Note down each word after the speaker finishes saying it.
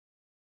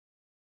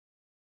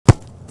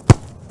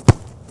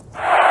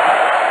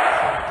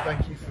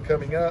thank you for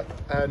coming up,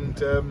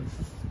 and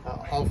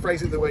I'll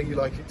phrase it the way you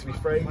like it to be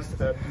phrased.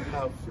 You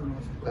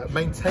have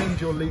maintained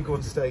your League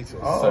One status,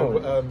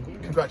 so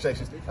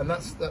congratulations. And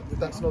that's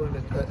not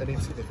an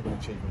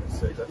insignificant achievement.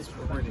 So that's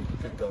a really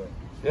good goal.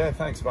 Yeah,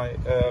 thanks, mate.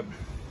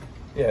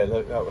 Yeah,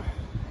 look,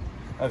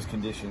 those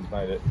conditions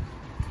made it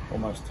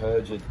almost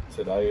turgid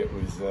today. It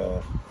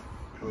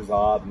was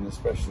hard, and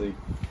especially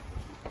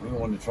we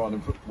wanted to try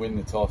and win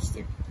the toss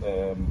to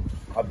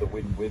have the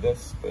win with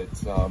us, but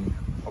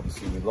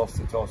obviously we lost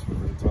the toss. We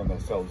really turned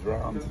ourselves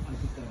around,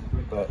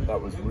 but that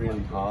was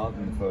really hard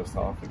in the first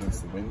half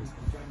against the wind.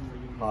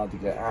 Hard to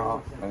get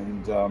out,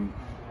 and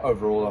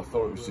overall I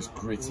thought it was just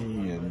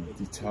gritty and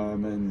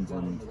determined,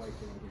 and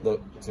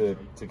look, to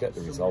get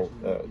the result,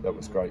 that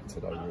was great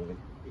today, really.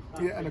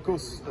 Yeah, and of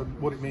course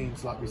what it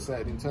means, like we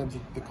said, in terms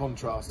of the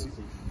contrast,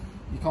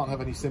 you can't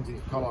have any sympathy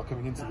for Carlisle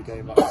coming into the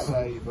game, like I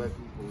say, but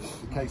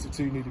the case of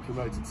two newly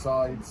promoted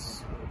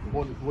sides,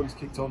 one's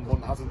kicked on,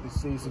 one hasn't this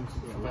season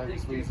for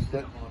various reasons,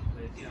 but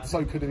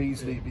so could have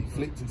easily been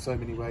flipped in so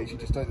many ways. You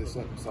just don't know the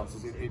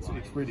circumstances. It's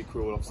really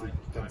cruel, obviously,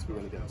 them to be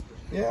relegated.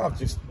 Yeah, I've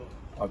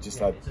just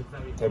had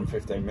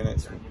 10-15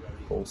 minutes with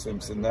Paul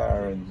Simpson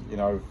there, and you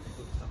know,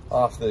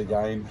 after the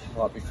game,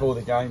 like before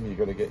the game, you've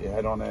got to get your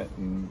head on it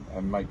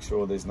and make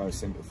sure there's no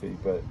sympathy.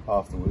 But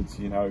afterwards,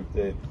 you know,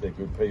 they're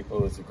good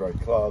people. It's a great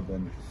club,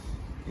 and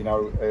you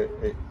know,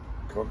 it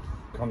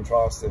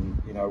contrasts,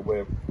 and you know,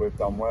 we've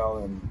done well,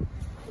 and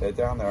they're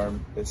down there,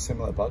 and there's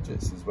similar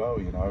budgets as well.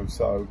 You know,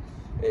 so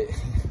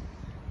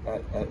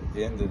at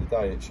the end of the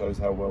day, it shows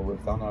how well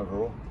we've done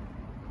overall.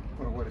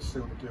 What a way to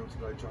seal the deal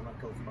today, John. That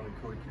goal from Ali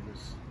Koiki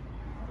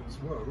was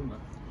well, wasn't it?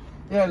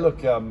 Yeah,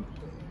 look.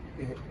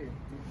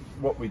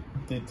 What we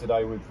did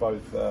today with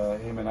both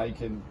him and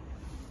Aiken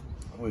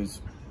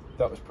was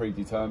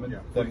predetermined.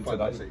 Yeah, them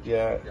today,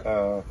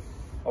 yeah.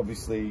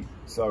 Obviously,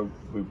 so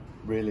we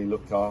really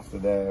looked after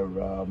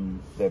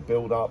their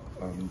build-up,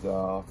 and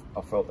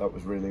I felt that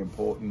was really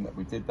important that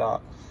we did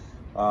that.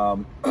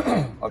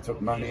 I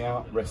took Manny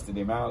out, rested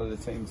him out of the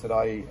team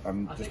today,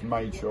 and just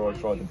made sure I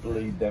tried to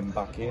bleed them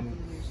back in.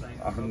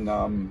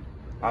 And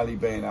Ali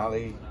being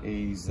Ali,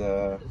 he's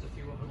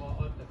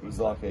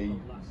like a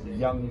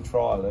young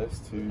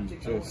trialist who's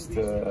just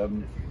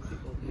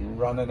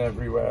running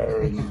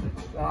everywhere, and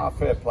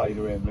fair play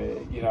to him.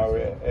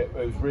 It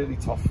was really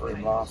tough for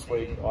him last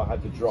week. I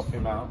had to drop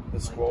him out of the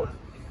squad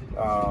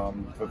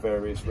for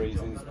various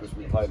reasons, because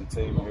we played a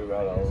team who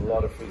had a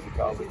lot of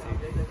physicality,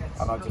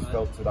 and I just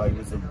felt today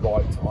was the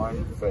right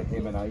time for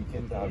him and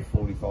Aiken to have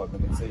 45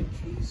 minutes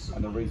each.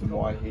 And the reason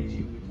why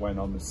he went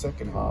on the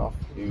second half,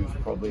 he was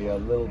probably a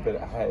little bit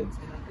ahead,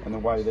 and the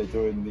way they're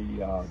doing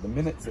the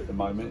minutes at the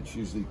moment, it's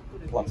usually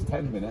plus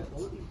 10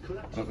 minutes,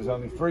 and it was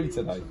only 3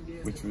 today,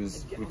 which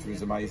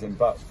was amazing.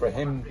 But for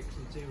him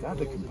to have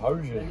the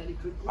composure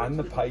and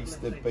the pace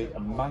to beat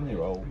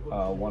Emmanuel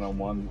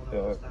one-on-one,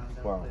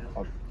 wow,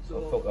 I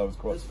thought that was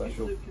quite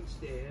special.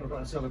 What about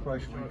the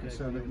celebration? Were you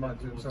concerned that he might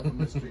do himself a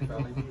mystery,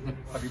 Valley?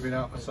 Have you been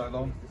out for so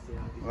long?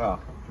 Well,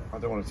 I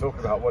don't want to talk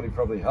about what he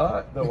probably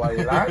hurt, the way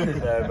he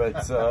landed there,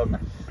 but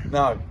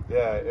no,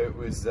 yeah, it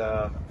was,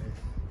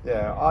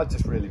 yeah, I'm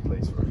just really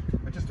pleased for him.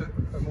 But just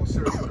a more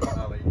serious one about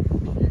Ali.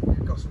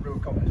 You've got some real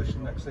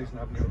competition next season,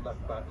 haven't you?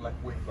 Left back,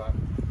 left wing back.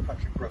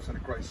 Patrick Bruff's had a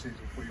great season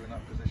for you in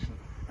that position.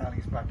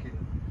 Ali's back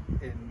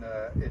in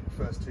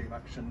first team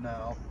action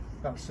now.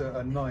 That's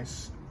a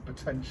nice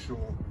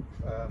potential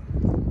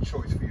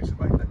choice for you to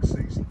make next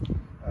season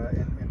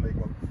in League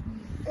One.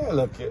 Yeah,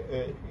 look,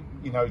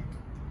 you know,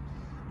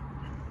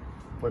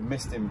 we've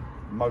missed him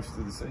most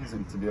of the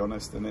season, to be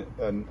honest,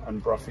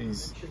 and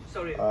Bruffy's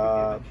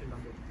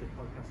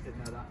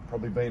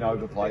probably been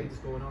overplayed,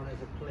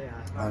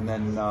 and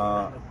then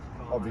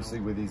obviously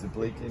with his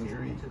oblique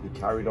injury, he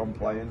carried on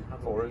playing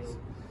for us,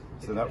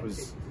 so that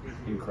was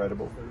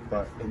incredible.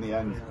 But in the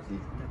end,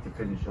 he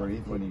couldn't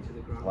breathe when he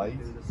played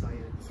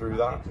through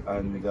that,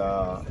 and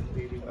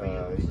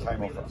he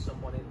came off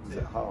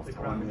at half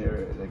time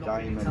here at the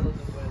game, and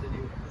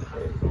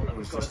it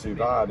was just too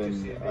bad.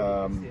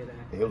 And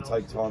he'll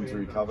take time to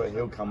recover,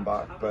 he'll come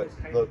back. But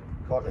look,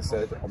 like I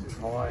said, I'm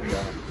trying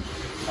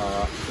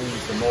to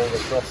ease them all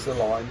across the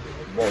line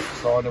while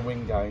trying to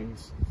win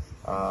games,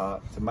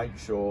 to make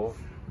sure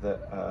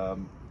that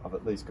I've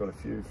at least got a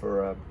few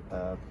for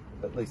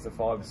at least a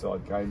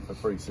 5-side game for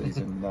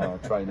pre-season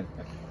training.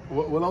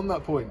 Well, on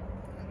that point,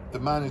 the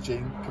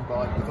managing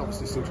combined with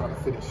obviously still trying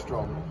to finish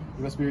strong,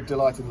 you must be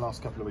delighted in the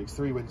last couple of weeks.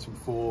 3 wins from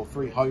 4,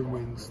 3 home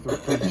wins, 3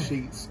 clean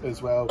sheets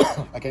as well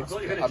against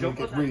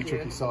really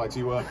tricky sides.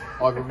 You were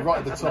either right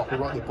at the top or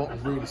right at the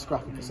bottom, really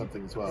scrapping for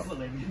something as well.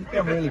 Yeah,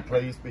 I'm really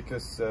pleased,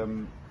 because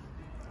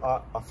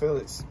I feel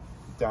it's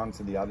down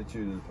to the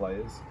attitude of the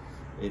players.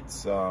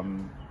 It's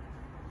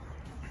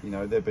you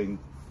know, they've been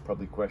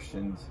probably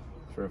questioned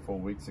 3 or 4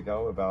 weeks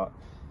ago about,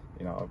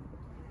 you know,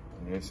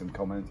 I hear some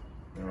comment,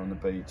 they're on the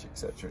beach,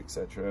 etc.,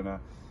 and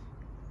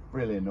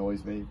really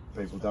annoys me.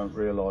 People don't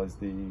realise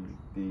the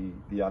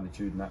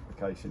attitude and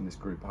application this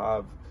group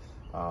have,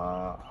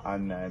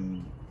 and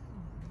then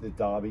the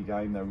derby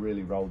game, they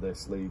really rolled their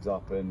sleeves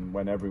up, and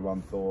when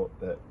everyone thought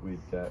that we'd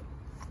get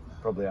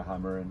probably a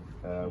hammering,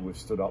 we've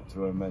stood up to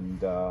them and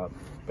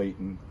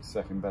beaten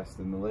second best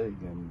in the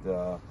league, and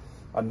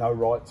no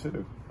right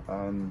to.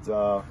 And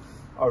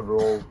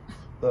overall,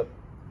 that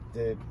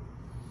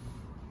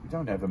we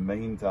don't ever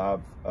mean to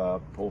have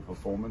poor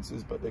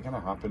performances, but they're going to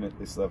happen at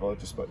this level. I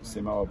just spoke to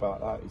Simo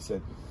about that. He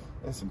said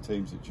there's some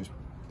teams that just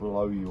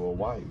blow you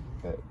away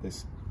at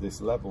this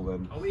level,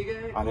 and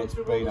it's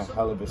been a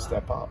hell of a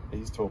step up.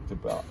 He's talked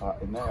about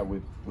that in there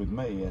with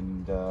me,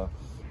 and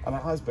it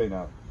has been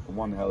a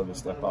one hell of a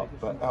step up.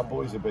 But our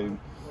boys have been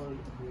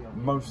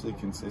mostly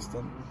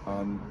consistent,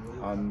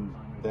 and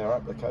their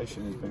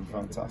application has been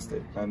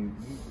fantastic. And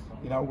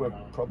you know, we're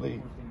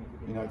probably,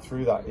 you know,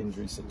 through that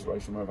injury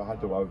situation where I've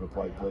had to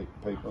overplay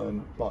people,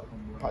 and like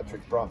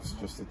Patrick Bruff's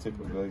just a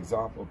typical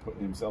example of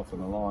putting himself in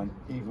the line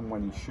even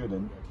when he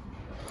shouldn't,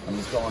 and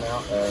he's gone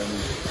out there and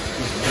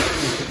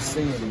you can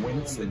see him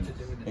wincing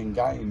in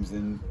games,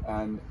 and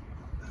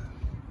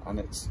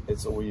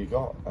it's all you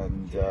got.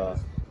 And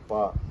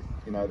but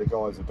you know, the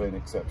guys have been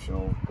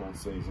exceptional all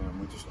season, and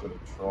we just got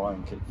to try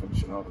and keep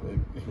finishing up.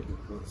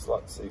 It's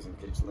like the season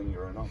keeps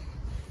lingering on.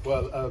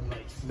 Well,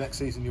 next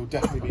season you'll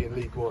definitely be in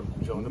League One,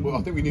 John. Well,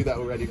 I think we knew that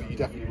already, but you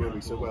definitely will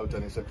be. So well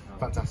done. It's a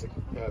fantastic,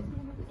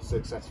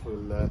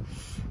 successful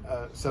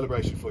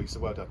celebration for you. So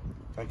well done.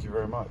 Thank you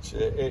very much.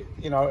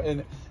 You know,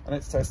 and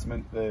it's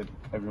testament that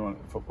everyone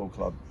at the football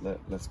club,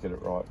 let's get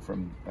it right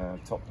from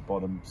top to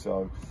bottom.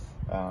 So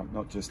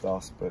not just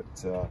us,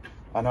 but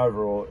and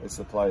overall, it's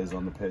the players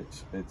on the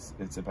pitch.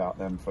 It's about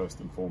them first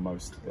and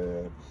foremost,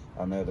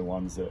 and they're the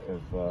ones that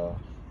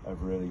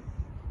have really,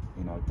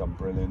 you know, done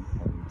brilliant.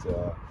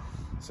 And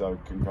so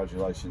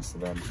congratulations to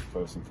them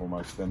first and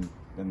foremost, then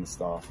the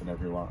staff and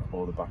everyone,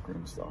 all the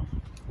backroom staff.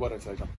 Well done, John.